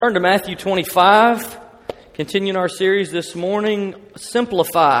Turn to Matthew 25, continuing our series this morning,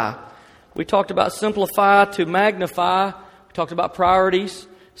 Simplify. We talked about simplify to magnify. We talked about priorities.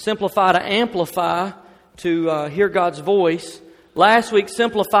 Simplify to amplify, to hear God's voice. Last week,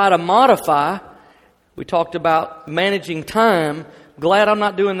 simplify to modify. We talked about managing time. Glad I'm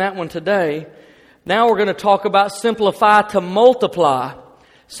not doing that one today. Now we're going to talk about simplify to multiply.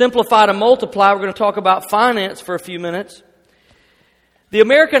 Simplify to multiply, we're going to talk about finance for a few minutes. The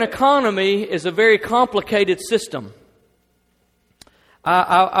American economy is a very complicated system.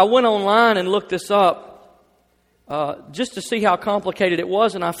 I went online and looked this up just to see how complicated it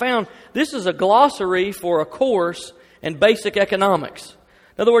was, and I found this is a glossary for a course in basic economics.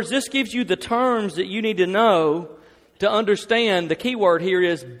 In other words, this gives you the terms that you need to know to understand. The key word here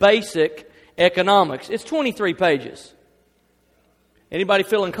is basic economics. It's 23 pages. Anybody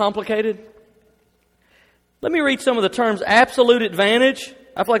feeling complicated? Let me read some of the terms. Absolute advantage.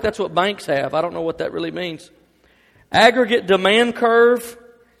 I feel like that's what banks have. I don't know what that really means. Aggregate demand curve.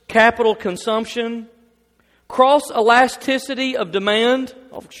 Capital consumption. Cross elasticity of demand.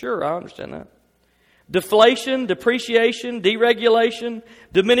 Oh, sure, I understand that. Deflation, depreciation, deregulation,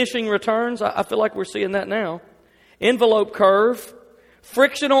 diminishing returns. I feel like we're seeing that now. Envelope curve.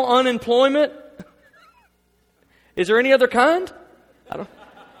 Frictional unemployment. Is there any other kind? I don't.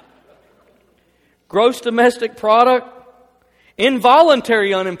 Gross domestic product,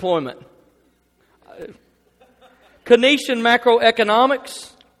 involuntary unemployment, Keynesian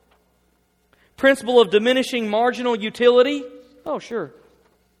macroeconomics, principle of diminishing marginal utility. Oh, sure.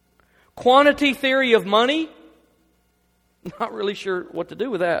 Quantity theory of money. Not really sure what to do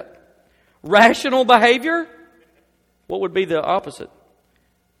with that. Rational behavior. What would be the opposite?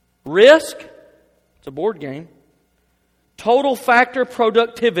 Risk. It's a board game. Total factor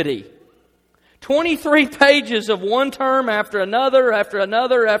productivity. 23 pages of one term after another, after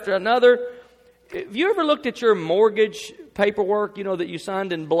another, after another. Have you ever looked at your mortgage paperwork, that you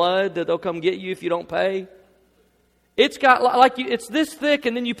signed in blood, that they'll come get you if you don't pay? It's got it's this thick,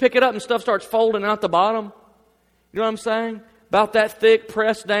 and then you pick it up and stuff starts folding out the bottom. You know what I'm saying? About that thick,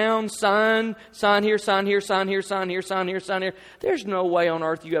 pressed down, sign here, sign here, sign here, sign here, sign here, sign here. There's no way on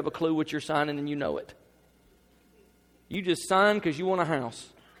earth you have a clue what you're signing and you know it. You just sign because you want a house.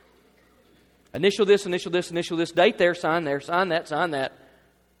 Initial this, initial this, initial this, date there, sign that, sign that.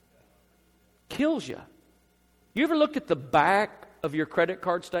 Kills you. You ever looked at the back of your credit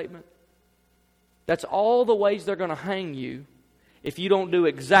card statement? That's all the ways they're going to hang you if you don't do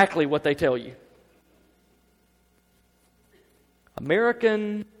exactly what they tell you.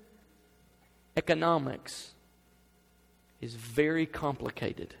 American economics is very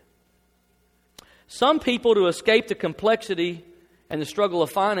complicated. Some people, to escape the complexity and the struggle of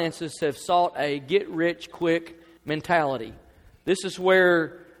finances, have sought a get-rich-quick mentality. This is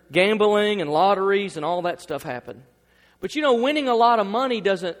where gambling and lotteries and all that stuff happen. But winning a lot of money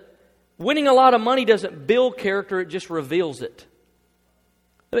doesn't build character, it just reveals it.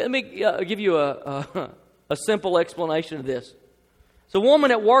 Let me give you a simple explanation of this. It's a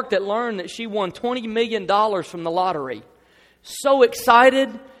woman at work that learned that she won $20 million from the lottery. So excited.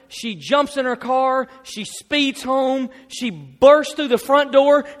 She jumps in her car, she speeds home, she bursts through the front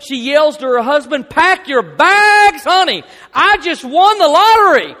door, she yells to her husband, "Pack your bags, honey! I just won the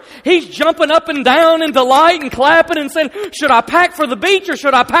lottery!" He's jumping up and down in delight and clapping and saying, "Should I pack for the beach or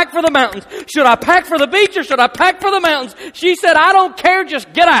should I pack for the mountains? Should I pack for the beach or should I pack for the mountains?" She said, "I don't care,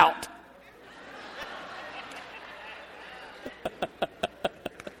 just get out."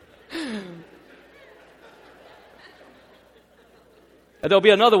 There'll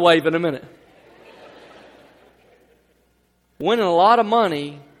be another wave in a minute. Winning a lot of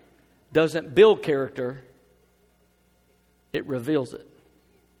money doesn't build character, it reveals it.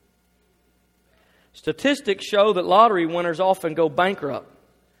 Statistics show that lottery winners often go bankrupt,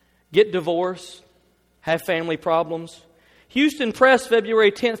 get divorced, have family problems. Houston Press,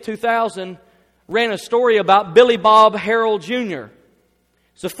 February 10th, 2000, ran a story about Billy Bob Harold Jr.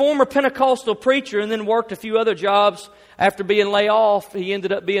 He's a former Pentecostal preacher and then worked a few other jobs. After being laid off, he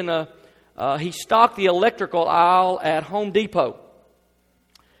ended up being he stocked the electrical aisle at Home Depot.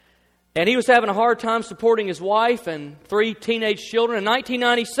 And he was having a hard time supporting his wife and 3 teenage children. In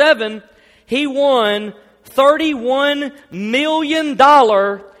 1997, he won $31 million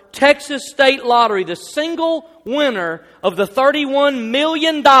Texas State Lottery, the single winner of the $31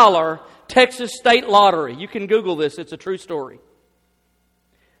 million Texas State Lottery. You can Google this, it's a true story.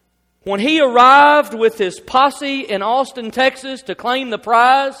 When he arrived with his posse in Austin, Texas to claim the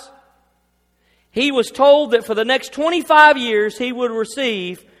prize, he was told that for the next 25 years he would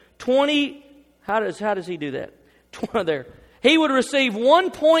receive 20... How does he do that? There. He would receive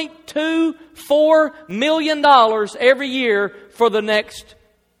 $1.24 million every year for the next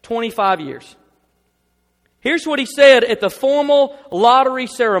 25 years. Here's what he said at the formal lottery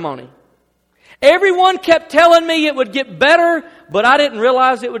ceremony. Everyone kept telling me it would get better, but I didn't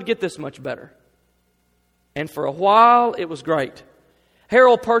realize it would get this much better. And for a while, it was great.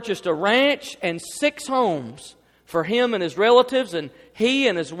 Harold purchased a ranch and 6 homes for him and his relatives, and he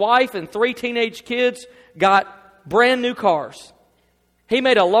and his wife and 3 teenage kids got brand new cars. He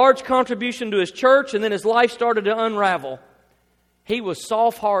made a large contribution to his church, and then his life started to unravel. He was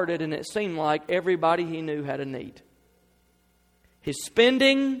soft-hearted, and it seemed like everybody he knew had a need. His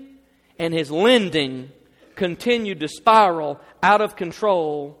spending and his lending continued to spiral out of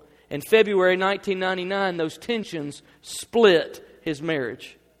control. In February 1999, those tensions split his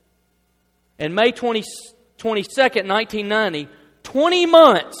marriage. And May 22nd, 1990, 20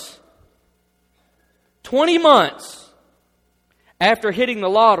 months after hitting the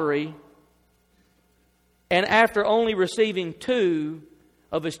lottery and after only receiving 2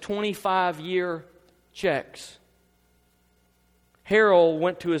 of his 25-year checks, Harold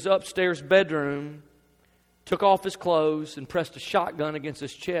went to his upstairs bedroom, took off his clothes, and pressed a shotgun against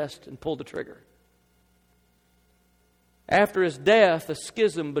his chest and pulled the trigger. After his death, a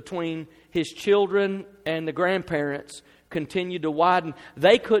schism between his children and the grandparents continued to widen.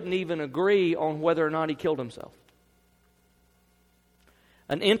 They couldn't even agree on whether or not he killed himself.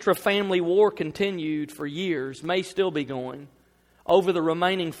 An intra-family war continued for years, may still be going, over the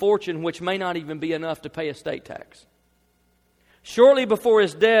remaining fortune, which may not even be enough to pay estate tax. Shortly before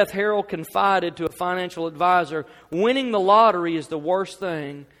his death, Harold confided to a financial advisor, "Winning the lottery is the worst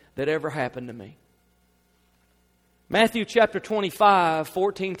thing that ever happened to me." Matthew chapter 25,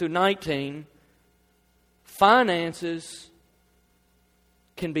 14 through 19, finances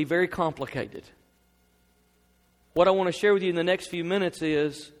can be very complicated. What I want to share with you in the next few minutes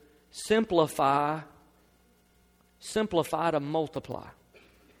is simplify to multiply.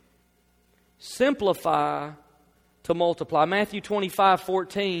 Simplify to multiply. Matthew 25,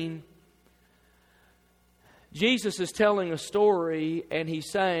 14, Jesus is telling a story, and He's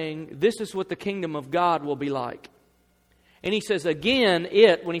saying, this is what the kingdom of God will be like. And He says, again,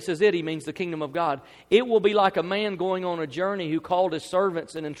 when He says it, He means the kingdom of God. It will be like a man going on a journey who called his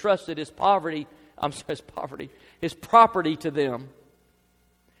servants and entrusted his property to them.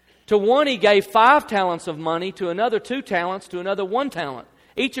 To one he gave 5 talents of money, to another 2 talents, to another 1 talent,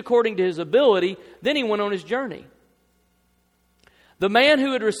 each according to his ability. Then he went on his journey. The man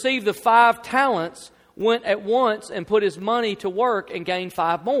who had received the 5 talents went at once and put his money to work and gained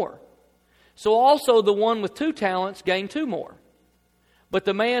 5 more. So also the one with 2 talents gained 2 more. But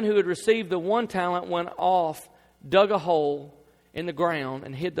the man who had received the 1 talent went off, dug a hole in the ground,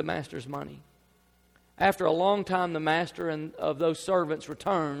 and hid the master's money. After a long time, the master and of those servants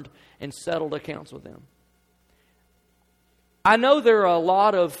returned and settled accounts with them. I know there are a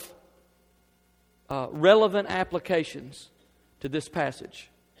lot of relevant applications to this passage.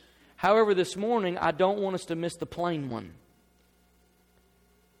 However, this morning, I don't want us to miss the plain one.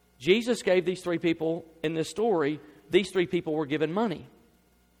 Jesus gave these 3 people in this story, these 3 people were given money.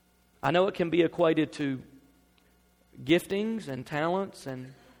 I know it can be equated to giftings and talents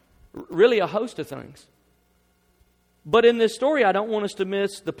and really a host of things. But in this story, I don't want us to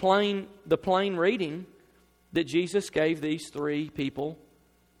miss the plain reading that Jesus gave these 3 people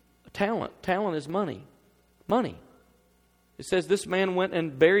talent. Talent is money. Money. It says this man went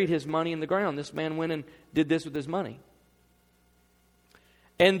and buried his money in the ground. This man went and did this with his money.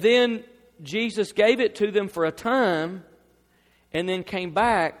 And then Jesus gave it to them for a time and then came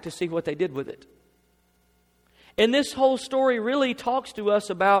back to see what they did with it. And this whole story really talks to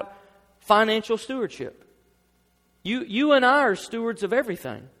us about financial stewardship. You and I are stewards of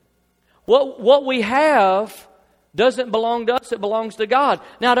everything. What we have doesn't belong to us, it belongs to God.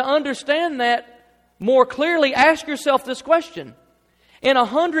 Now, to understand that more clearly, ask yourself this question. In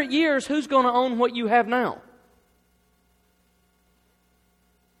 100 years, who's going to own what you have now?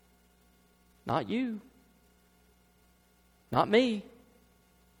 Not you. Not me.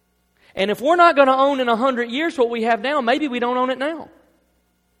 And if we're not going to own in 100 years what we have now, maybe we don't own it now.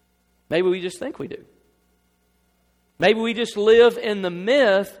 Maybe we just think we do. Maybe we just live in the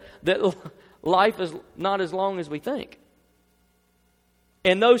myth that life is not as long as we think.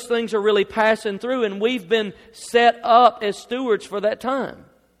 And those things are really passing through, and we've been set up as stewards for that time.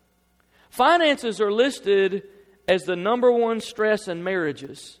 Finances are listed as the number 1 stress in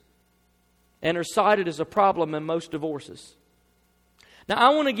marriages and are cited as a problem in most divorces. Now,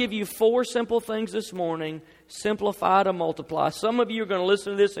 I want to give you 4 simple things this morning. Simplify to multiply. Some of you are going to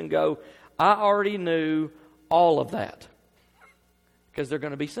listen to this and go, I already knew all of that. because they're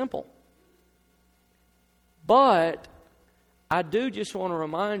going to be simple. But I do just want to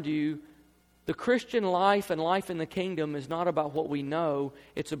remind you, the Christian life and life in the kingdom is not about what we know,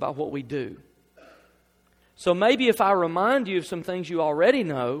 it's about what we do. So maybe if I remind you of some things you already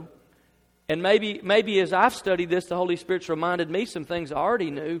know, and maybe as I've studied this, the Holy Spirit's reminded me some things I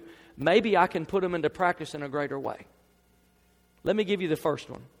already knew, maybe I can put them into practice in a greater way. Let me give you the first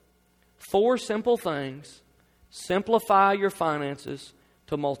one. 4 simple things. Simplify your finances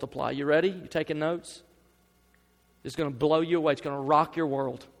to multiply. You ready? You taking notes? It's going to blow you away. It's going to rock your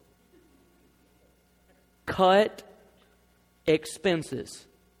world. Cut expenses.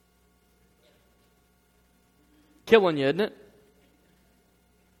 Killing you, isn't it?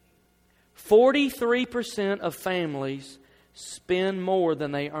 43% of families spend more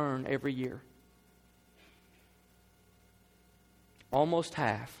than they earn every year. Almost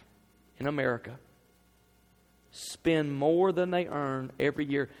half in America spend more than they earn every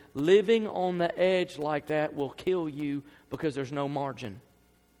year. Living on the edge like that will kill you because there's no margin.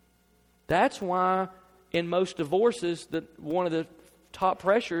 That's why in most divorces, one of the top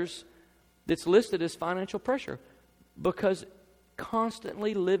pressures that's listed is financial pressure. Because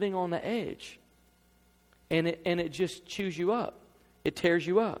constantly living on the edge. And it just chews you up. It tears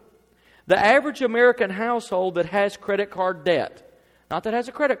you up. The average American household that has credit card debt, not that has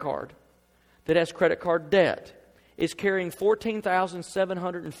a credit card, that has credit card debt, is carrying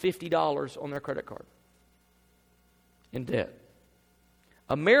 $14,750 on their credit card in debt.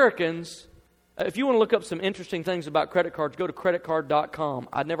 Americans, if you want to look up some interesting things about credit cards, go to creditcard.com.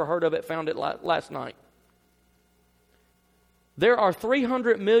 I'd never heard of it, found it last night. There are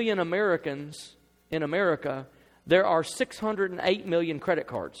 300 million Americans in America. There are 608 million credit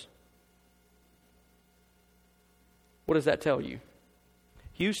cards. What does that tell you?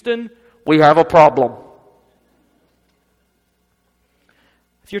 Houston, we have a problem.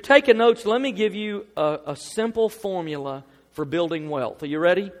 If you're taking notes, let me give you a simple formula for building wealth. Are you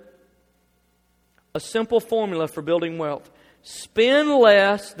ready? A simple formula for building wealth. Spend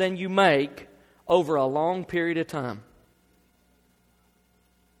less than you make over a long period of time.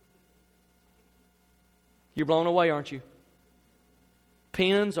 You're blown away, aren't you?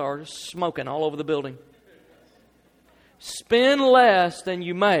 Pens are smoking all over the building. Spend less than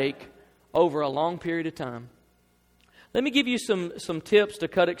you make over a long period of time. Let me give you some tips to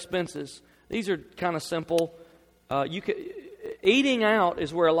cut expenses. These are kind of simple. Eating out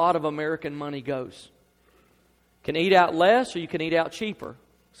is where a lot of American money goes. You can eat out less or you can eat out cheaper.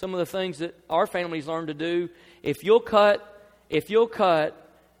 Some of the things that our families learn to do, if you'll cut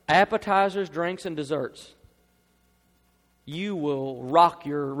appetizers, drinks, and desserts, you will rock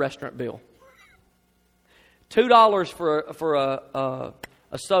your restaurant bill. $2 for a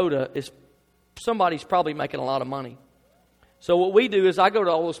soda is somebody's probably making a lot of money. So what we do is I go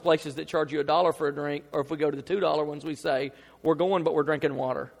to all those places that charge you $1 for a drink, or if we go to the $2 ones, we say, we're going, but we're drinking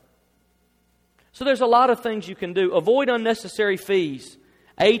water. So there's a lot of things you can do. Avoid unnecessary fees.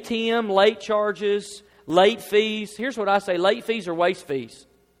 ATM, late charges, late fees. Here's what I say, late fees are waste fees.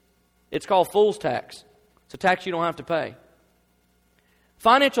 It's called fool's tax. It's a tax you don't have to pay.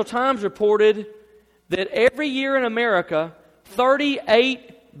 Financial Times reported that every year in America,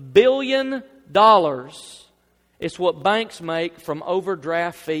 $38 billion is what banks make from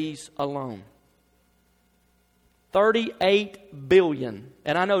overdraft fees alone. $38 billion.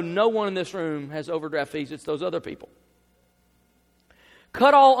 And I know no one in this room has overdraft fees. It's those other people.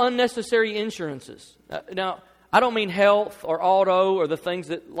 Cut all unnecessary insurances. Now, I don't mean health or auto or the things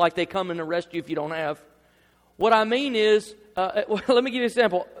that like they come and arrest you if you don't have. What I mean is, let me give you an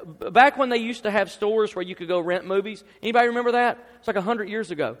example. Back when they used to have stores where you could go rent movies, anybody remember that? It's like 100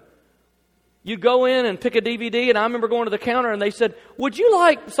 years ago. You'd go in and pick a DVD, and I remember going to the counter and they said, would you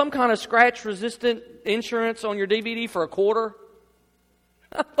like some kind of scratch-resistant insurance on your DVD for $0.25?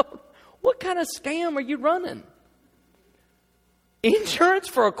 I thought, what kind of scam are you running? Insurance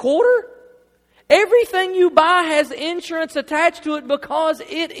for $0.25? Everything you buy has insurance attached to it because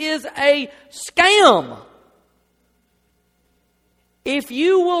it is a scam. If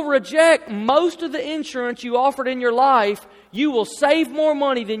you will reject most of the insurance you offered in your life, you will save more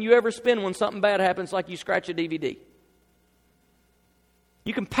money than you ever spend when something bad happens, like you scratch a DVD.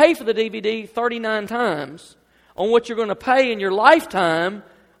 You can pay for the DVD 39 times on what you're going to pay in your lifetime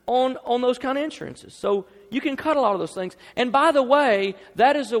on those kind of insurances. So you can cut a lot of those things. And by the way,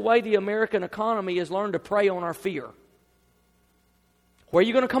 that is the way the American economy has learned to prey on our fear. Where are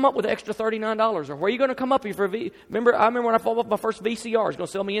you going to come up with the extra $39? Or where are you going to come up with for I remember when I bought my first VCR, it's going to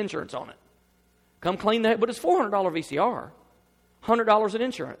sell me insurance on it. Come clean that, but it's $400 VCR. $100 in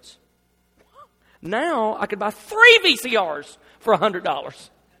insurance. Now I could buy 3 VCRs for $100.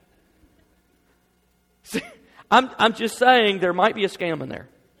 See, I'm just saying there might be a scam in there.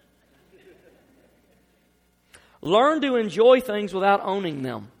 Learn to enjoy things without owning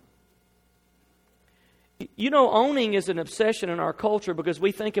them. You know, owning is an obsession in our culture because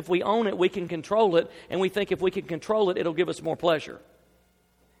we think if we own it, we can control it, and we think if we can control it, it'll give us more pleasure.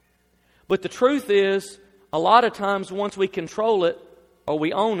 But the truth is, a lot of times once we control it or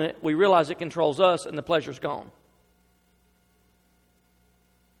we own it, we realize it controls us and the pleasure's gone.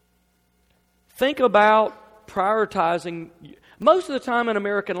 Think about prioritizing. Most of the time in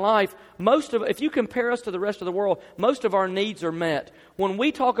American life, if you compare us to the rest of the world, most of our needs are met. When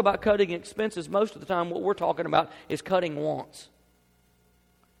we talk about cutting expenses, most of the time what we're talking about is cutting wants.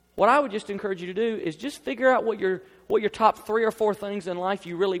 What I would just encourage you to do is just figure out what your top 3 or 4 things in life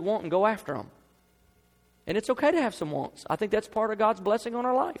you really want and go after them. And it's okay to have some wants. I think that's part of God's blessing on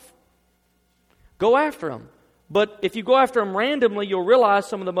our life. Go after them. But if you go after them randomly, you'll realize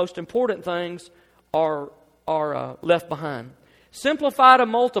some of the most important things are left behind. Simplify to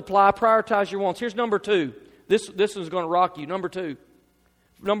multiply, prioritize your wants. Here's number 2. This is going to rock you. Number 2.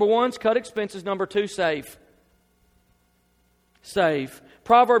 Number 1 is cut expenses. Number 2, save. Save.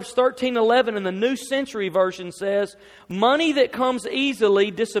 Proverbs 13:11 in the New Century Version says, money that comes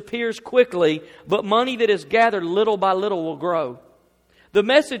easily disappears quickly, but money that is gathered little by little will grow. The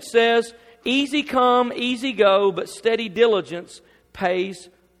Message says, easy come, easy go, but steady diligence pays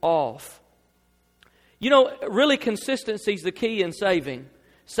off. You know, really consistency is the key in saving.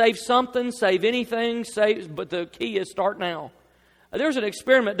 Save something, save anything, but the key is start now. There was an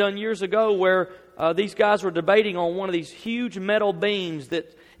experiment done years ago where these guys were debating on one of these huge metal beams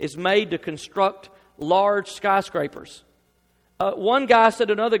that is made to construct large skyscrapers. One guy said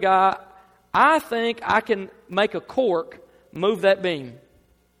to another guy, I think I can make a cork move that beam.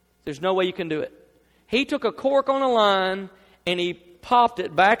 There's no way you can do it. He took a cork on a line and he popped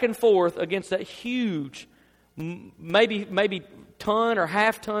it back and forth against that huge, maybe ton or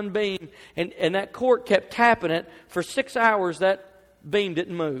half-ton beam, and that cork kept tapping it. For 6 hours, that beam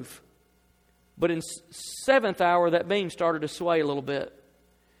didn't move. But in 7th hour, that beam started to sway a little bit.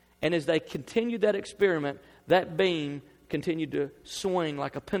 And as they continued that experiment, that beam continued to swing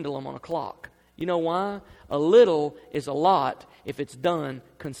like a pendulum on a clock. You know why? A little is a lot if it's done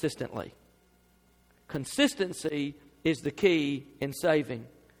consistently. Consistency is the key in saving.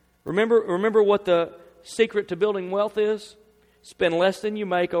 Remember what the secret to building wealth is? Spend less than you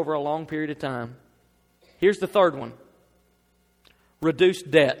make over a long period of time. Here's the 3rd one. Reduce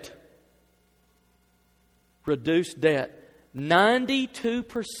debt. Reduce debt.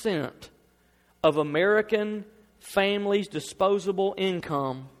 92% of American families' disposable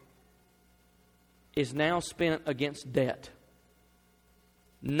income is now spent against debt.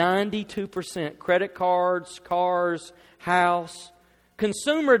 92%. Credit cards, cars, house.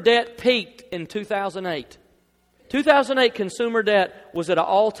 Consumer debt peaked in 2008. 2008 consumer debt was at an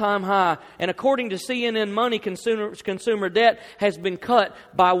all-time high. And according to CNN Money, consumer debt has been cut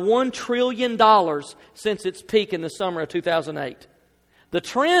by $1 trillion since its peak in the summer of 2008. The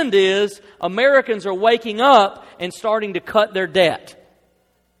trend is Americans are waking up and starting to cut their debt.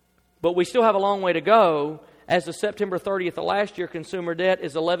 But we still have a long way to go. As of September 30th of last year, consumer debt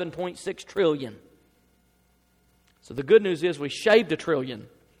is $11.6 trillion. So the good news is we shaved $1 trillion.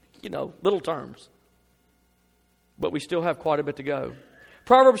 Little terms. But we still have quite a bit to go.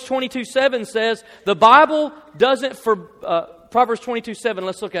 Proverbs 22:7 says, the Bible doesn't Proverbs 22:7,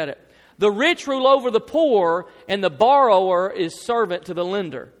 let's look at it. The rich rule over the poor, and the borrower is servant to the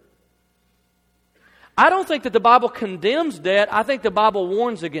lender. I don't think that the Bible condemns debt. I think the Bible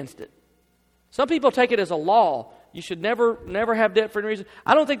warns against it. Some people take it as a law. You should never have debt for any reason.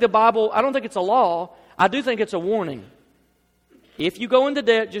 I don't think it's a law. I do think it's a warning. If you go into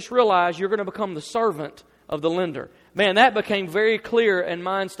debt, just realize you're going to become the servant of the lender. Man, that became very clear in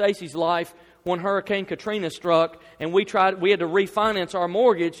mine and Stacy's life when Hurricane Katrina struck, and we had to refinance our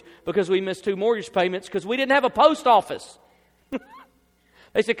mortgage because we missed 2 mortgage payments because we didn't have a post office.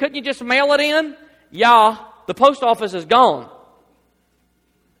 They said, couldn't you just mail it in? Yeah, the post office is gone.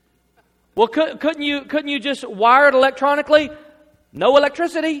 Well, couldn't you just wire it electronically? No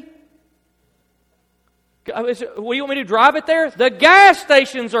electricity. What do you want me to drive it there? The gas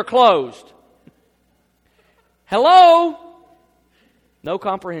stations are closed. Hello? No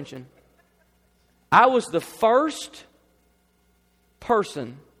comprehension. I was the first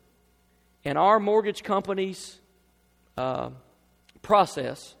person in our mortgage company's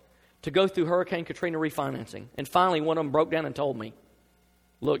process to go through Hurricane Katrina refinancing. And finally, one of them broke down and told me,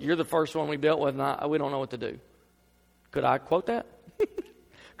 look, you're the first one we dealt with, and we don't know what to do. Could I quote that?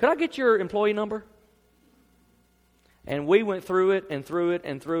 Could I get your employee number? And we went through it and through it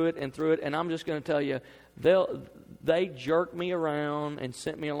and through it and through it. And I'm just going to tell you, they jerked me around and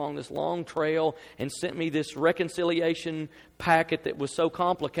sent me along this long trail and sent me this reconciliation packet that was so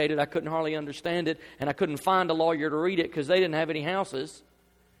complicated I couldn't hardly understand it. And I couldn't find a lawyer to read it because they didn't have any houses.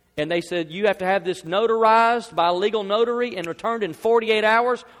 And they said, you have to have this notarized by a legal notary and returned in 48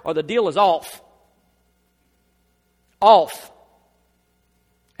 hours or the deal is off. Off.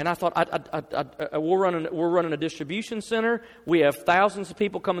 And I thought, we're running a distribution center. We have thousands of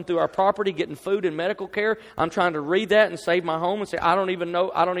people coming through our property getting food and medical care. I'm trying to read that and save my home and say, I don't even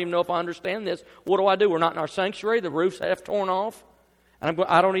know if I understand this. What do? We're not in our sanctuary. The roof's half torn off. And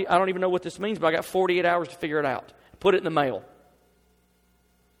I don't even know what this means, but I got 48 hours to figure it out. Put it in the mail.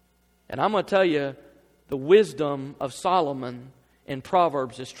 And I'm going to tell you, the wisdom of Solomon in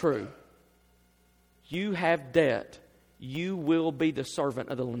Proverbs is true. You have debt. You will be the servant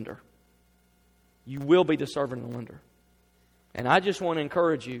of the lender. You will be the servant of the lender. And I just want to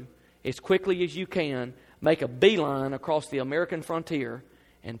encourage you, as quickly as you can, make a beeline across the American frontier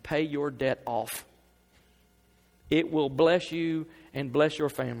and pay your debt off. It will bless you and bless your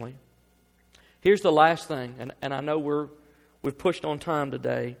family. Here's the last thing, and I know we've pushed on time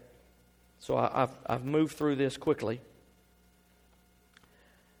today, so I've moved through this quickly.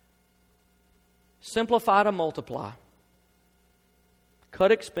 Simplify to multiply.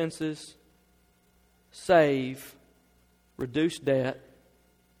 Cut expenses, save, reduce debt.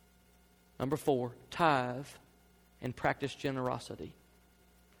 Number 4, tithe, and practice generosity.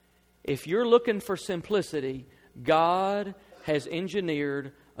 If you're looking for simplicity, God has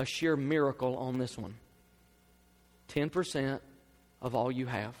engineered a sheer miracle on this one. 10% of all you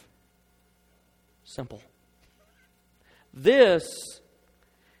have. Simple. This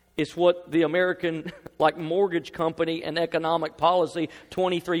is what the American mortgage company and economic policy,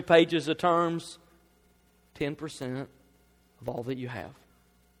 23 pages of terms, 10% of all that you have.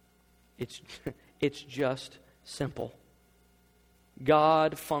 It's just simple.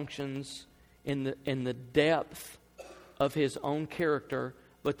 God functions in the depth of His own character,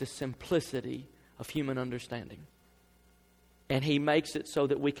 but the simplicity of human understanding. And He makes it so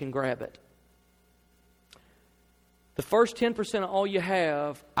that we can grab it. The first 10% of all you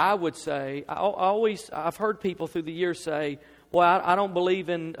have, I would say, I've heard people through the years say, well, I don't believe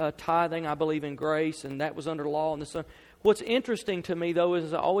in tithing, I believe in grace, and that was under law. And this. What's interesting to me, though,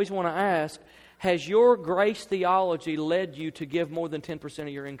 is I always want to ask, has your grace theology led you to give more than 10% of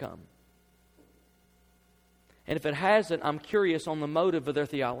your income? And if it hasn't, I'm curious on the motive of their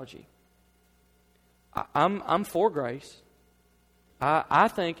theology. I'm for grace. I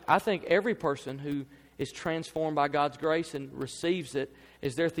think every person who is transformed by God's grace and receives it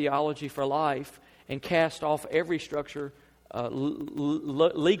as their theology for life and cast off every structure,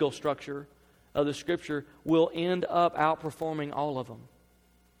 legal structure of the Scripture, will end up outperforming all of them.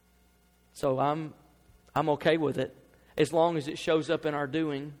 So I'm okay with it as long as it shows up in our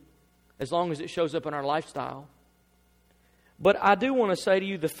doing, as long as it shows up in our lifestyle. But I do want to say to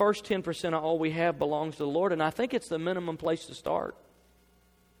you, the first 10% of all we have belongs to the Lord, and I think it's the minimum place to start.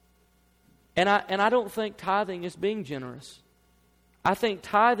 And I don't think tithing is being generous. I think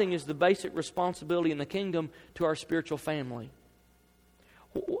tithing is the basic responsibility in the kingdom to our spiritual family.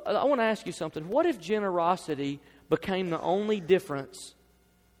 I want to ask you something. What if generosity became the only difference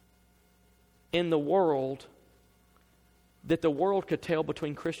in the world that the world could tell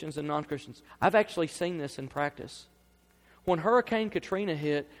between Christians and non-Christians? I've actually seen this in practice. When Hurricane Katrina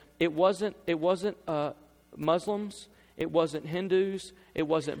hit, it wasn't Muslims, it wasn't Hindus, it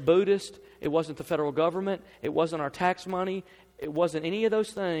wasn't Buddhists, it wasn't the federal government, it wasn't our tax money, it wasn't any of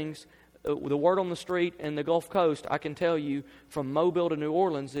those things. The word on the street in the Gulf Coast, I can tell you, from Mobile to New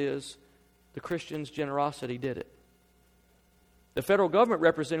Orleans, is the Christians' generosity did it. The federal government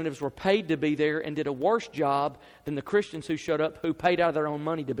representatives were paid to be there and did a worse job than the Christians who showed up, who paid out of their own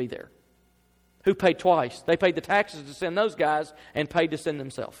money to be there. Who paid twice. They paid the taxes to send those guys and paid to send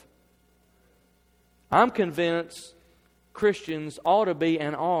themselves. I'm convinced Christians ought to be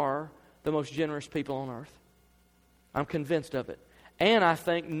and are the most generous people on earth. I'm convinced of it. And I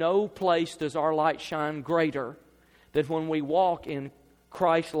think no place does our light shine greater than when we walk in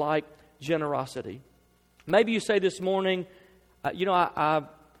Christ-like generosity. Maybe you say this morning, I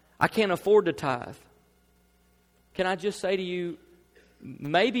can't afford to tithe. Can I just say to you,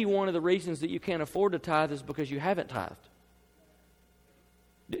 maybe one of the reasons that you can't afford to tithe is because you haven't tithed.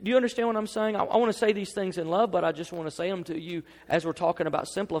 Do you understand what I'm saying? I want to say these things in love, but I just want to say them to you as we're talking about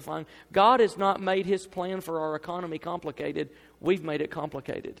simplifying. God has not made His plan for our economy complicated. We've made it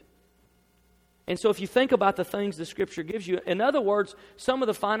complicated. And so if you think about the things the Scripture gives you, in other words, some of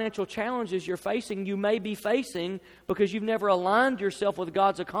the financial challenges you're facing, you may be facing because you've never aligned yourself with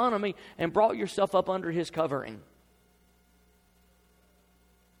God's economy and brought yourself up under His covering.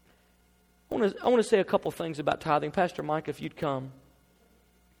 I want to say a couple things about tithing. Pastor Mike, if you'd come.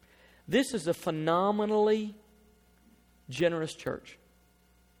 This is a phenomenally generous church.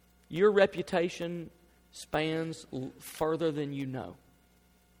 Your reputation spans further than you know.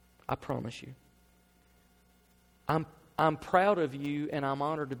 I promise you. I'm proud of you, and I'm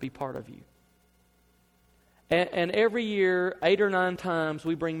honored to be part of you. And every year, 8 or 9 times,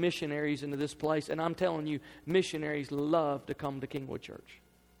 we bring missionaries into this place. And I'm telling you, missionaries love to come to Kingwood Church.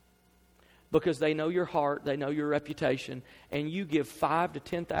 Because they know your heart, they know your reputation, and you give $5,000 to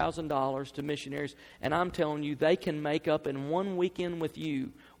 $10,000 to missionaries, and I'm telling you, they can make up in one weekend with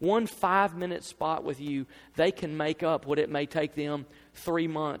you, one 5-minute spot with you, they can make up what it may take them 3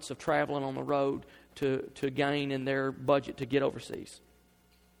 months of traveling on the road to gain in their budget to get overseas.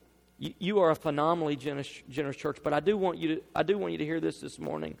 You are a phenomenally generous church, but I do want you to hear this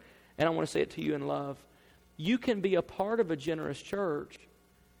morning, and I want to say it to you in love. You can be a part of a generous church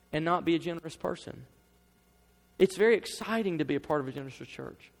and not be a generous person. It's very exciting to be a part of a generous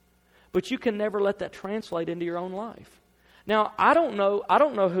church. But you can never let that translate into your own life. Now, I don't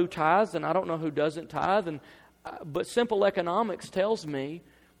know who tithes and I don't know who doesn't tithe, but simple economics tells me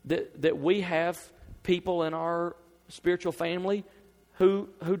that we have people in our spiritual family who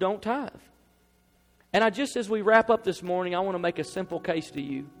don't tithe. And as we wrap up this morning, I want to make a simple case to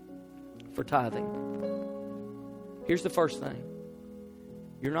you for tithing. Here's the first thing.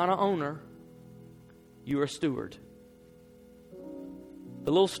 You're not an owner, you're a steward. The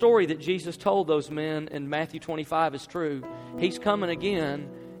little story that Jesus told those men in Matthew 25 is true. He's coming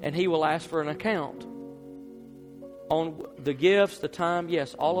again, and He will ask for an account on the gifts, the time,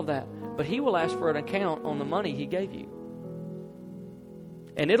 yes, all of that. But He will ask for an account on the money He gave you.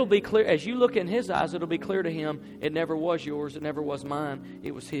 And it'll be clear, as you look in His eyes, it'll be clear to Him, it never was yours, it never was mine,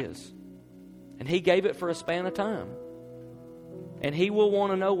 it was His. And He gave it for a span of time. And He will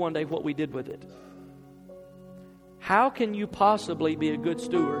want to know one day what we did with it. How can you possibly be a good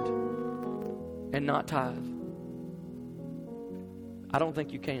steward and not tithe? I don't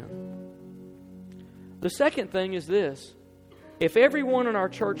think you can. The second thing is this. If everyone in our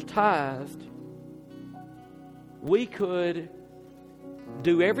church tithed, we could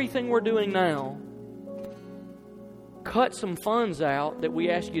do everything we're doing now, cut some funds out that we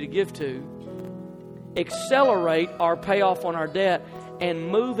ask you to give to, accelerate our payoff on our debt, and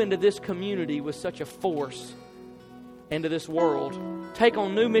move into this community with such a force into this world. Take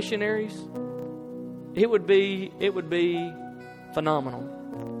on new missionaries. It would be phenomenal.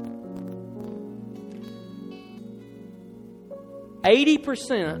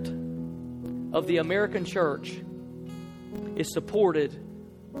 80% of the American church is supported.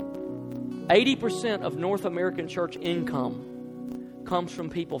 80% of North American church income comes from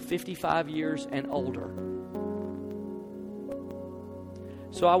people 55 years and older.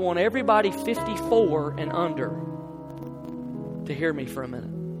 So I want everybody 54 and under to hear me for a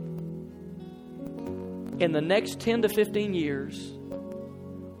minute. In the next 10 to 15 years,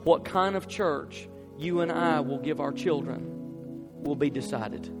 what kind of church you and I will give our children will be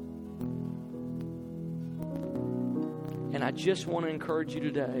decided. And I just want to encourage you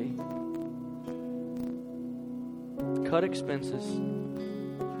today, cut expenses,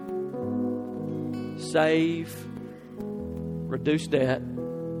 save, reduce debt,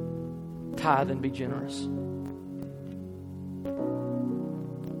 tithe, and be generous.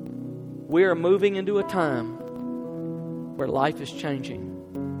 We are moving into a time where life is changing.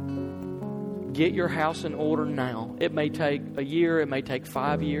 Get your house in order now. It may take a year, it may take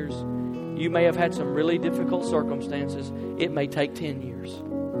 5 years. You may have had some really difficult circumstances. It may take 10 years.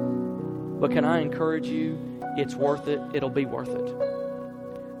 But can I encourage you, it's worth it. It'll be worth it.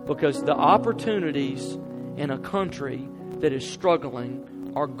 Because the opportunities in a country that is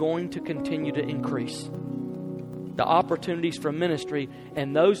struggling are going to continue to increase. The opportunities for ministry,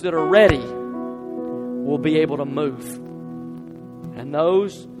 and those that are ready will be able to move. And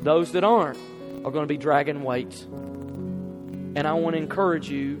those that aren't are going to be dragging weights. And I want to encourage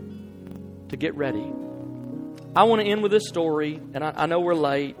you to get ready. I want to end with this story, and I know we're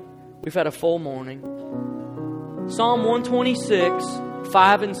late. We've had a full morning. Psalm 126,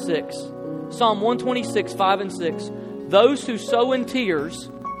 5 and 6. Psalm 126, 5 and 6. Those who sow in tears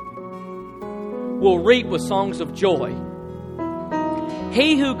will reap with songs of joy.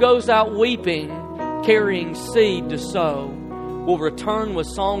 He who goes out weeping, carrying seed to sow, will return with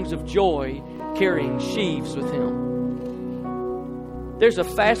songs of joy, carrying sheaves with him. There's a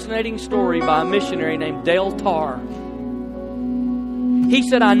fascinating story by a missionary named Dale Tarr. He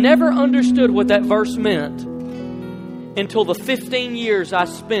said, I never understood what that verse meant until the 15 years I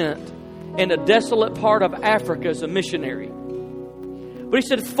spent in a desolate part of Africa as a missionary. But he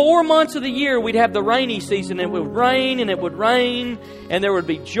said 4 months of the year we'd have the rainy season. It would rain and it would rain, and there would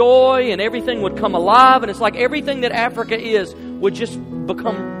be joy and everything would come alive. And it's like everything that Africa is would just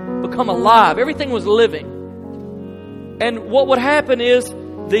become alive. Everything was living. And what would happen is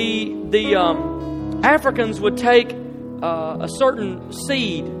the Africans would take a certain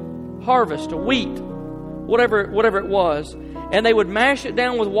seed, harvest, a wheat, whatever it was, and they would mash it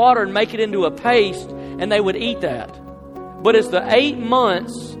down with water and make it into a paste, and they would eat that. But as the 8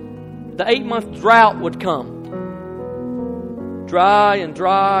 month drought would come, dry and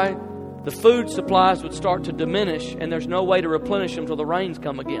dry, the food supplies would start to diminish, and there's no way to replenish them until the rains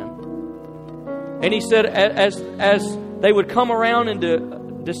come again. And he said, as they would come around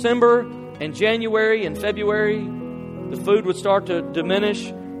into December and January and February, the food would start to diminish,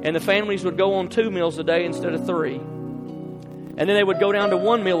 and the families would go on 2 meals a day instead of 3. And then they would go down to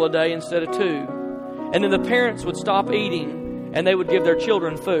 1 meal a day instead of 2. And then the parents would stop eating, and they would give their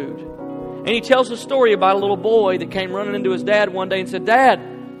children food. And he tells a story about a little boy that came running into his dad one day and said, Dad,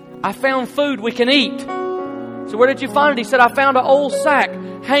 I found food we can eat. So where did you find it? He said, I found an old sack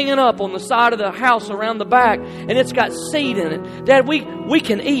hanging up on the side of the house around the back, and it's got seed in it. Dad, we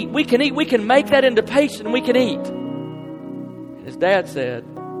can eat. We can make that into paste and we can eat. And his dad said,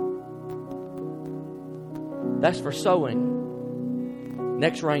 that's for sowing.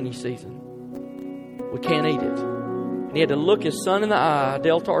 Next rainy season, we can't eat it. And he had to look his son in the eye.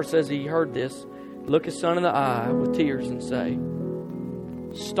 Dale Tarr says he heard this. Look his son in the eye with tears and say,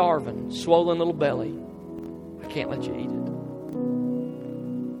 starving, swollen little belly, I can't let you eat it.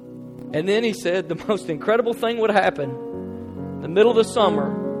 And then he said the most incredible thing would happen. In the middle of the summer,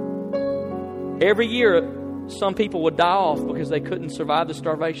 every year some people would die off because they couldn't survive the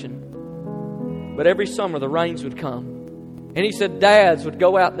starvation. But every summer the rains would come. And he said dads would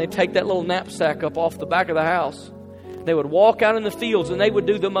go out and they'd take that little knapsack up off the back of the house. They would walk out in the fields and they would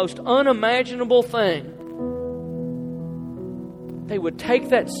do the most unimaginable thing. They would take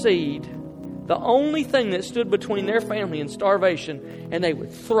that seed, the only thing that stood between their family and starvation, and they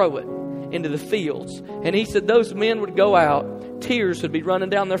would throw it into the fields. And he said those men would go out, tears would be running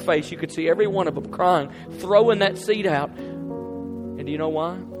down their face. You could see every one of them crying, throwing that seed out. And do you know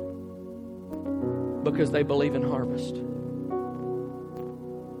why? Because they believe in harvest.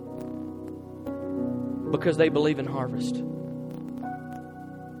 Because they believe in harvest.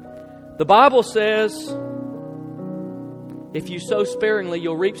 The Bible says, if you sow sparingly,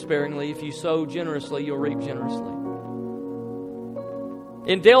 you'll reap sparingly. If you sow generously, you'll reap generously.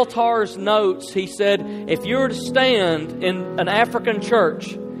 In Dale Tarr's notes, he said, if you were to stand in an African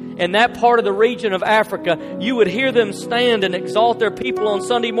church in that part of the region of Africa, you would hear them stand and exalt their people on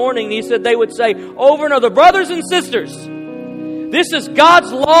Sunday morning. And he said they would say over and over, brothers and sisters, this is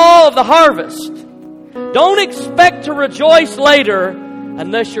God's law of the harvest. Don't expect to rejoice later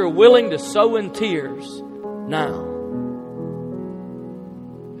unless you're willing to sow in tears now.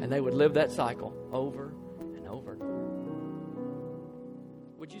 And they would live that cycle over and over and over.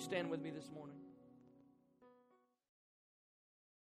 Would you stand with me this morning?